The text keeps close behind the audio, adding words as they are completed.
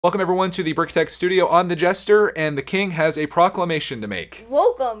Welcome everyone to the brickitect studio. I'm the Jester, and the King has a proclamation to make.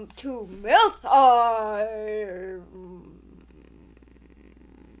 Welcome to mail time.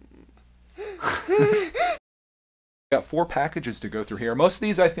 Got 4 packages to go through here. Most of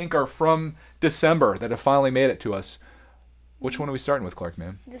these I think are from December that have finally made it to us. Which one are we starting with, Clark,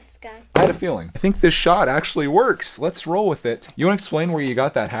 man? This guy. I had a feeling. I think this shot actually works. Let's roll with it. You want to explain where you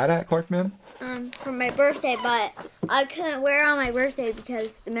got that hat at, Clark, man? For my birthday, but I couldn't wear it on my birthday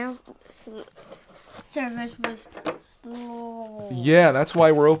because the mail service was slow. Yeah, that's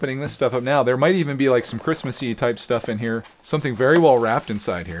why we're opening this stuff up now. There might even be like some Christmassy type stuff in here. Something very well wrapped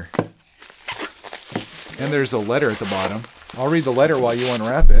inside here. And there's a letter at the bottom. I'll read the letter while you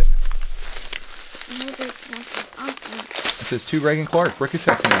unwrap it. Awesome. It says, to Greg and Clark,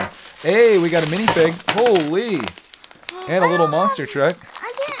 brickitect man. Hey, we got a minifig. Holy. And a little monster truck.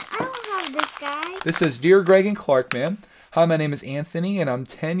 I don't have this guy. This says, Dear Greg and Clark, man. Hi, my name is Anthony, and I'm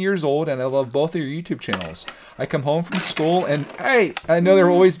 10 years old, and I love both of your YouTube channels. I come home from school, and hey, I know there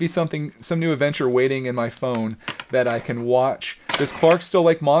will always be some new adventure waiting in my phone that I can watch. Does Clark still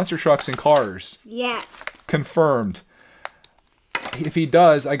like monster trucks and cars? Yes. Confirmed. If he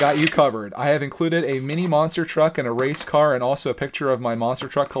does, I got you covered. I have included a mini monster truck and a race car and also a picture of my monster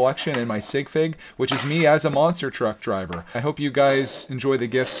truck collection in my sig fig, which is me as a monster truck driver. I hope you guys enjoy the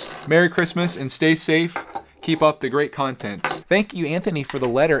gifts. Merry Christmas and stay safe. Keep up the great content. Thank you, Anthony, for the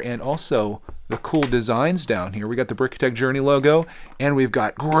letter and also the cool designs down here. We got the Brickitect Journey logo and we've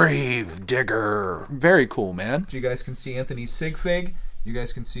got Grave Digger. Very cool, man. So you guys can see Anthony's sig fig. You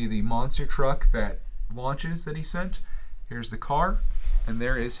guys can see the monster truck that launches that he sent. Here's the car, and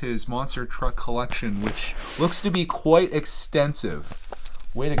there is his monster truck collection, which looks to be quite extensive.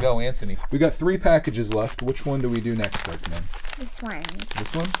 Way to go, Anthony. We got 3 packages left. Which one do we do next, Clark, man? This one.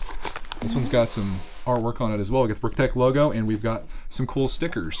 This one? This one's got some artwork on it as well. We got the Brickitect logo, and we've got some cool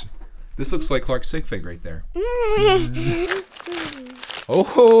stickers. This looks like Clark's sig fig right there.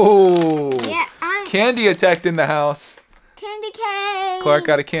 Oh! Yeah, Candy-itect in the house. Candy cane. Clark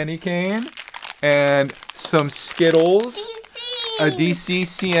got a candy cane. And some Skittles. DC. A DC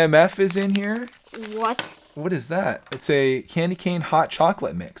CMF is in here. What? What is that? It's a candy cane hot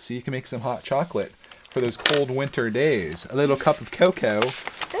chocolate mix. So you can make some hot chocolate for those cold winter days. A little cup of cocoa.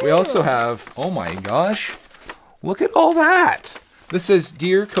 Ooh. We also have, oh my gosh, look at all that. This says,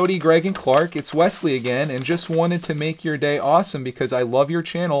 Dear Cody, Greg, and Clark, it's Wesley again, and just wanted to make your day awesome because I love your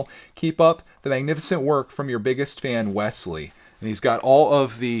channel. Keep up the magnificent work from your biggest fan, Wesley. And he's got all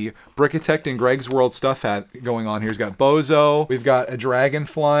of the Brickitect and Greg's World stuff going on here. He's got Bozo. We've got a dragon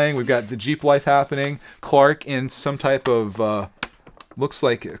flying. We've got the Jeep life happening. Clark in some type of, looks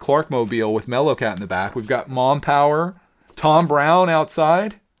like a Clark mobile with Mellow Cat in the back. We've got Mom Power. Tom Brown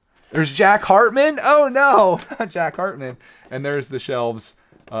outside. There's Jack Hartman. Oh no, not Jack Hartman. And there's the shelves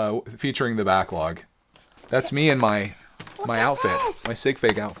featuring the backlog. That's me in my outfit, my sig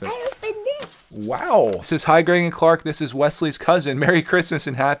fig outfit. Wow. It says, hi, Greg and Clark. This is Wesley's cousin. Merry Christmas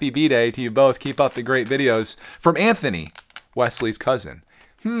and Happy B-Day to you both. Keep up the great videos. From Anthony, Wesley's cousin.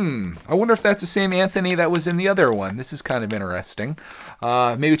 I wonder if that's the same Anthony that was in the other one. This is kind of interesting.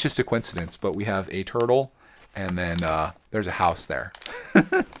 Maybe it's just a coincidence, but we have a turtle, and then there's a house there.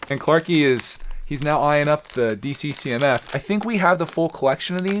 And Clarky he's now eyeing up the DC CMF. I think we have the full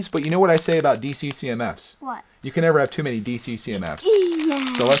collection of these, but you know what I say about DC CMFs? What? You can never have too many DC CMFs.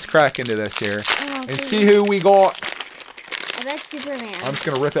 Yeah. So let's crack into this here and see who we got. Oh, that's Superman. I'm just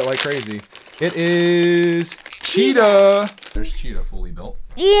going to rip it like crazy. It is Cheetah. There's Cheetah fully built.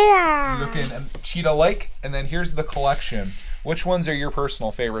 Yeah. Looking cheetah-like. And then here's the collection. Which ones are your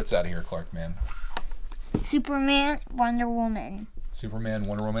personal favorites out of here, Clark, man? Superman, Wonder Woman. Superman,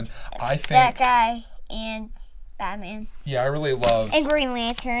 Wonder Woman. I think that guy and Batman. Yeah, I really love. And Green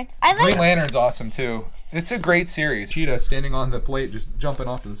Lantern. Green Lantern's awesome too. It's a great series. Cheetah standing on the plate, just jumping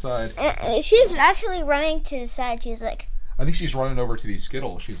off to the side. She's actually running to the side. She's like. I think she's running over to these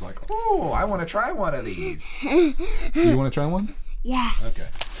Skittles. She's like, oh, I want to try one of these. You want to try one? Yeah. Okay.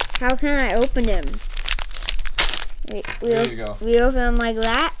 How can I open them? There you go. We open them like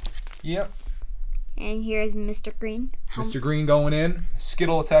that. Yep. And here's Mr. Green. Mr. Green going in.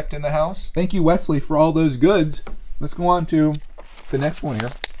 Skittle-itect in the house. Thank you, Wesley, for all those goods. Let's go on to the next one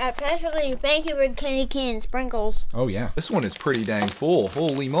here. Especially thank you for candy cane and sprinkles. Oh, yeah. This one is pretty dang full.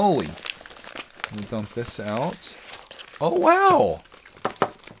 Holy moly. We'll dump this out. Oh, wow.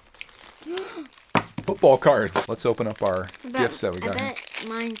 Football cards. Let's open up our gifts that we got. I bet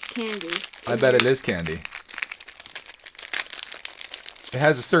mine's candy. I bet it is candy. It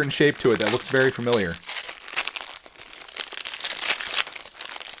has a certain shape to it that looks very familiar.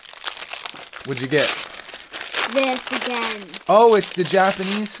 What'd you get? this again. Oh, it's the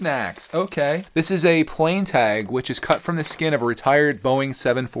Japanese snacks. Okay. This is a plane tag, which is cut from the skin of a retired Boeing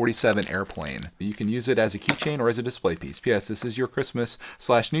 747 airplane. You can use it as a keychain or as a display piece. P.S. This is your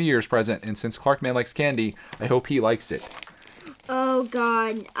Christmas/New Year's present, and since Clarkman likes candy, I hope he likes it. Oh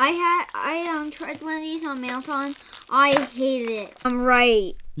God, I tried one of these on Mountain. I hated it. I'm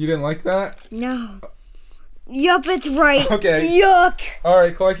right. You didn't like that? No. Yup, it's right. Okay. Yuck. All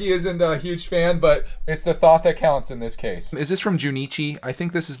right, Clarky isn't a huge fan, but it's the thought that counts in this case. Is this from Junichi? I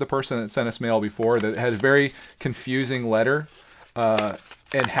think this is the person that sent us mail before that had a very confusing letter,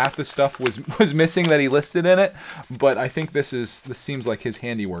 and half the stuff was missing that he listed in it. But I think this seems like his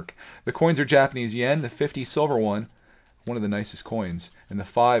handiwork. The coins are Japanese yen. The 50 silver one of the nicest coins, and the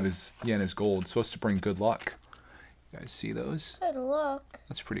 5 yen is gold. It's supposed to bring good luck. You guys see those? Good luck.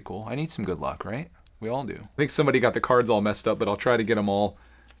 That's pretty cool. I need some good luck, right? We all do. I think somebody got the cards all messed up, but I'll try to get them all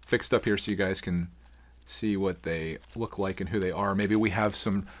fixed up here so you guys can see what they look like and who they are. Maybe we have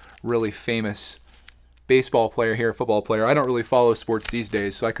some really famous baseball player here, football player. I don't really follow sports these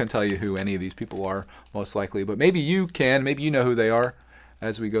days, so I couldn't tell you who any of these people are, most likely. But maybe you can. Maybe you know who they are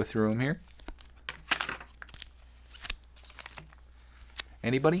as we go through them here.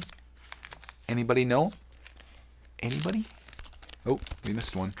 Anybody? Anybody know? Anybody? Oh, we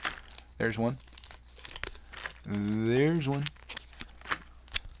missed one. There's one. There's one.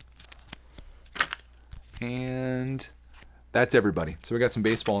 And that's everybody. So we got some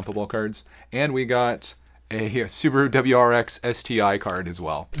baseball and football cards. And we got a Subaru WRX STI card as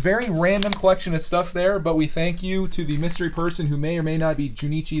well. Very random collection of stuff there, but we thank you to the mystery person who may or may not be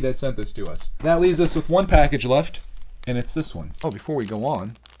Junichi that sent this to us. That leaves us with one package left, and it's this one. Oh, before we go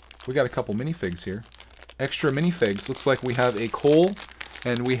on, we got a couple minifigs here. Extra minifigs. Looks like we have a Cole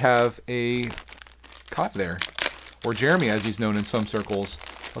and we have a Cop there, or Jeremy as he's known in some circles.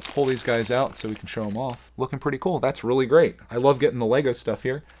 Let's pull these guys out so we can show them off. Looking pretty cool. That's really great. I love getting the Lego stuff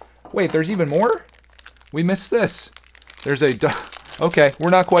here. Wait, there's even more? We missed this. There's a... Okay, we're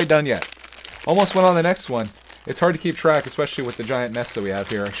not quite done yet. Almost went on the next one. It's hard to keep track, especially with the giant mess that we have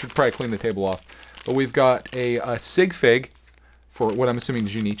here. I should probably clean the table off. But we've got a Sig Fig for what I'm assuming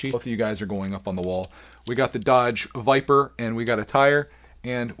is Junichi. Both of you guys are going up on the wall. We got the Dodge Viper, and we got a tire.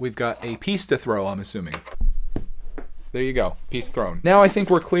 And we've got a piece to throw, I'm assuming. There you go, piece thrown. Now I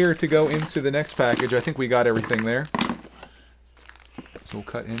think we're clear to go into the next package. I think we got everything there. So we'll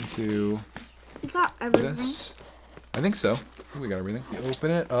cut into this. I think so. We got everything. You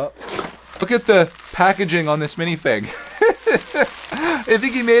open it up. Look at the packaging on this minifig. I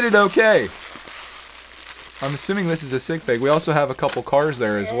think he made it okay. I'm assuming this is a Sig Fig. We also have a couple cars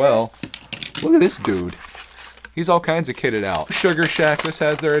there as well. Look at this dude. He's all kinds of kitted out. Sugar Shack, this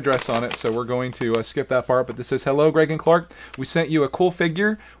has their address on it, so we're going to skip that part, but this says, hello, Greg and Clark. We sent you a cool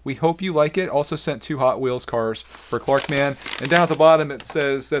figure. We hope you like it. Also sent 2 Hot Wheels cars for Clarkman. And down at the bottom, it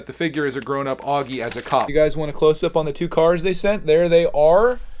says that the figure is a grown-up Augie as a cop. You guys want a close-up on the 2 cars they sent? There they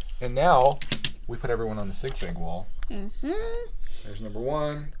are. And now, we put everyone on the Sig Fig wall. There's number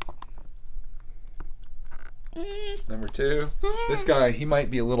 1. Number 2. This guy, he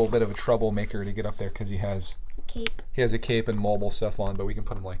might be a little bit of a troublemaker to get up there because he has a cape and mobile stuff on, but we can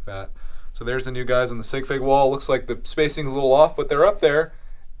put him like that. So there's the new guys on the Sig Fig wall. Looks like the spacing's a little off, but they're up there.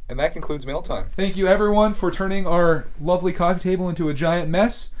 And that concludes mail time. Thank you everyone for turning our lovely coffee table into a giant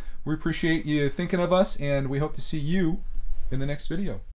mess. We appreciate you thinking of us, and we hope to see you in the next video.